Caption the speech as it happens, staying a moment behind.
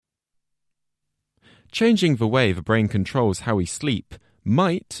Changing the way the brain controls how we sleep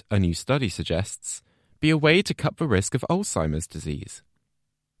might, a new study suggests, be a way to cut the risk of Alzheimer's disease.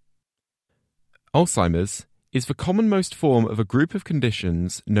 Alzheimer's is the commonmost form of a group of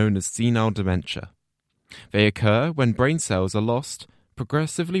conditions known as senile dementia. They occur when brain cells are lost,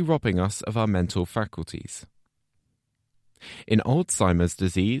 progressively robbing us of our mental faculties. In Alzheimer's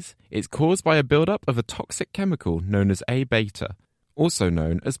disease, it's caused by a buildup of a toxic chemical known as A-beta, also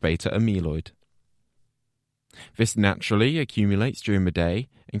known as beta-amyloid. This naturally accumulates during the day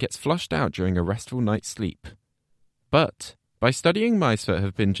and gets flushed out during a restful night's sleep. But by studying mice that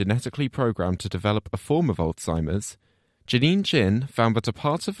have been genetically programmed to develop a form of Alzheimer's, Janine Chin found that a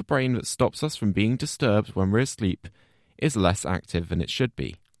part of the brain that stops us from being disturbed when we're asleep is less active than it should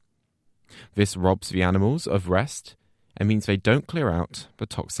be. This robs the animals of rest and means they don't clear out the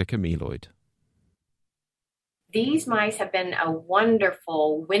toxic amyloid. These mice have been a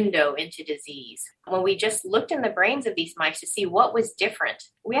wonderful window into disease. When we just looked in the brains of these mice to see what was different,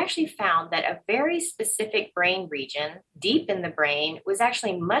 we actually found that a very specific brain region deep in the brain was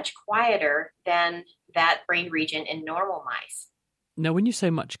actually much quieter than that brain region in normal mice. Now, when you say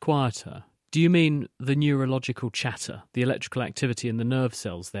much quieter, do you mean the neurological chatter, the electrical activity in the nerve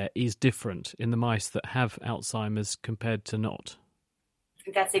cells there is different in the mice that have Alzheimer's compared to not?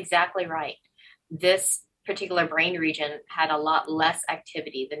 That's exactly right. This particular brain region had a lot less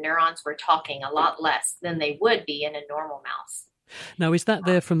activity. The neurons were talking a lot less than they would be in a normal mouse. Now, is that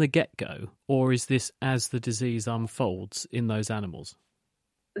there from the get-go, or is this as the disease unfolds in those animals?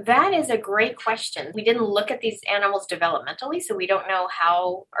 That is a great question. We didn't look at these animals developmentally, so we don't know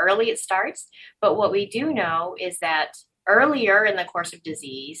how early it starts. But what we do know is that earlier in the course of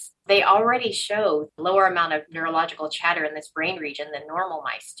disease, they already showed lower amount of neurological chatter in this brain region than normal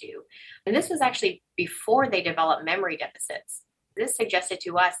mice do. And this was actually before they developed memory deficits. This suggested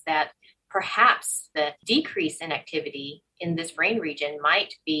to us that perhaps the decrease in activity in this brain region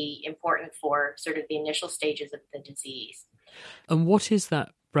might be important for sort of the initial stages of the disease. And what is that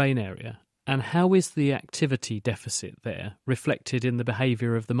brain area? And how is the activity deficit there reflected in the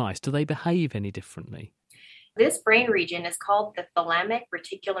behaviour of the mice? Do they behave any differently? This brain region is called the thalamic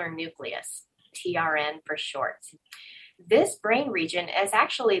reticular nucleus, TRN for short. This brain region has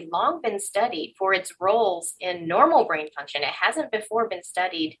actually long been studied for its roles in normal brain function. It hasn't before been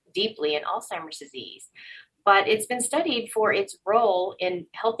studied deeply in Alzheimer's disease, but it's been studied for its role in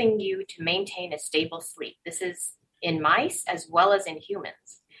helping you to maintain a stable sleep. This is in mice as well as in humans.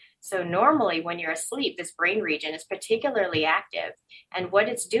 So normally when you're asleep, this brain region is particularly active. And what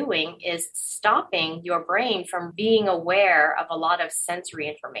it's doing is stopping your brain from being aware of a lot of sensory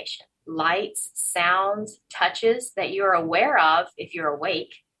information, lights, sounds, touches that you're aware of if you're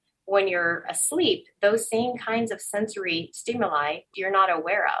awake. When you're asleep, those same kinds of sensory stimuli you're not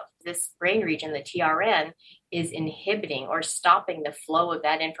aware of. This brain region, the TRN, is inhibiting or stopping the flow of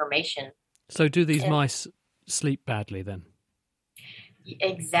that information. So do these mice sleep badly then?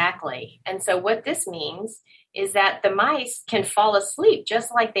 Exactly. And so what this means is that the mice can fall asleep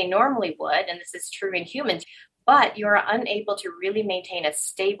just like they normally would, and this is true in humans, but you're unable to really maintain a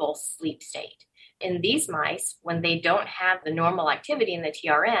stable sleep state. In these mice, when they don't have the normal activity in the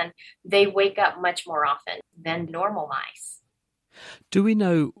TRN, they wake up much more often than normal mice. Do we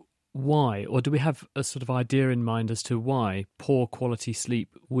know why, or do we have a sort of idea in mind as to why poor quality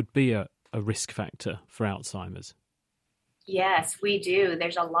sleep would be a risk factor for Alzheimer's? Yes, we do.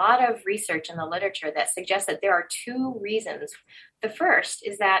 There's a lot of research in the literature that suggests that there are two reasons. The first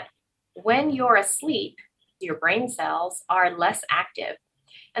is that when you're asleep, your brain cells are less active.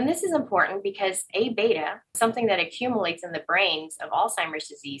 And this is important because A-beta, something that accumulates in the brains of Alzheimer's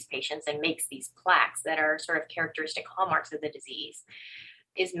disease patients and makes these plaques that are sort of characteristic hallmarks of the disease,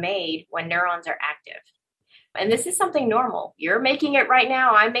 is made when neurons are active. And this is something normal. You're making it right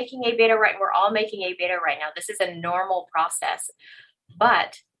now. I'm making A-beta right. We're all making A-beta right now. This is a normal process.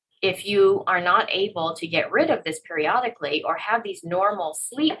 But if you are not able to get rid of this periodically or have these normal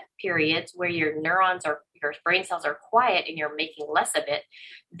sleep periods where your brain cells are quiet and you're making less of it,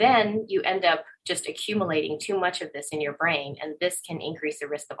 then you end up just accumulating too much of this in your brain. And this can increase the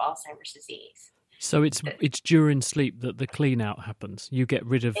risk of Alzheimer's disease. So it's during sleep that the clean out happens. You get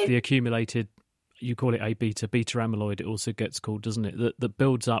rid of the accumulated, you call it A-beta, beta amyloid, it also gets called, doesn't it? That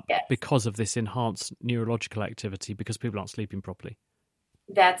builds up because of this enhanced neurological activity because people aren't sleeping properly.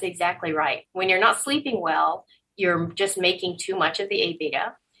 That's exactly right. When you're not sleeping well, you're just making too much of the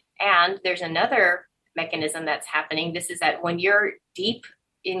A-beta. And there's another mechanism that's happening. This is that when you're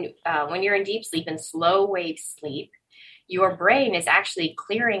in deep sleep and slow wave sleep, your brain is actually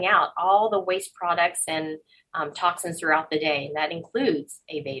clearing out all the waste products and toxins throughout the day. And that includes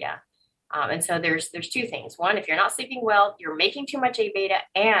A-beta. And so there's two things. One, if you're not sleeping well, you're making too much A beta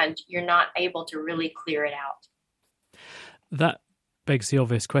and you're not able to really clear it out. That begs the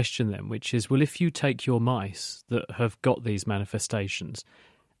obvious question then, which is, well, if you take your mice that have got these manifestations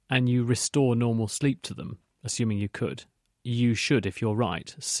and you restore normal sleep to them, assuming you could, you should, if you're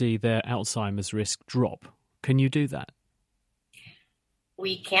right, see their Alzheimer's risk drop. Can you do that?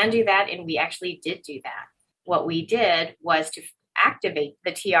 We can do that, and we actually did do that. What we did was to activate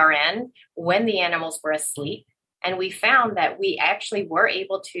the TRN when the animals were asleep, and we found that we actually were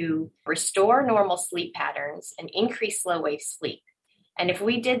able to restore normal sleep patterns and increase slow wave sleep. And if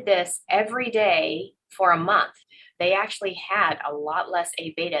we did this every day for a month, they actually had a lot less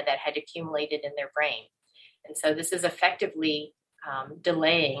A beta that had accumulated in their brain. And so this is effectively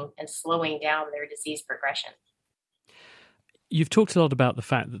delaying and slowing down their disease progression. You've talked a lot about the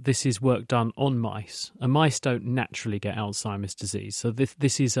fact that this is work done on mice, and mice don't naturally get Alzheimer's disease. So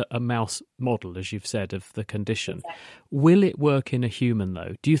this is a mouse model, as you've said, of the condition. Exactly. Will it work in a human,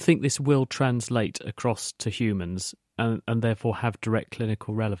 though? Do you think this will translate across to humans and therefore have direct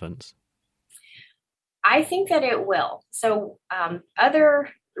clinical relevance? I think that it will. So other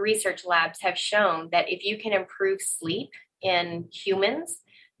research labs have shown that if you can improve sleep in humans,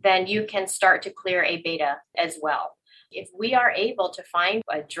 then you can start to clear A beta as well. If we are able to find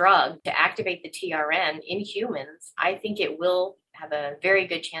a drug to activate the TRN in humans, I think it will have a very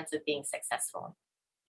good chance of being successful.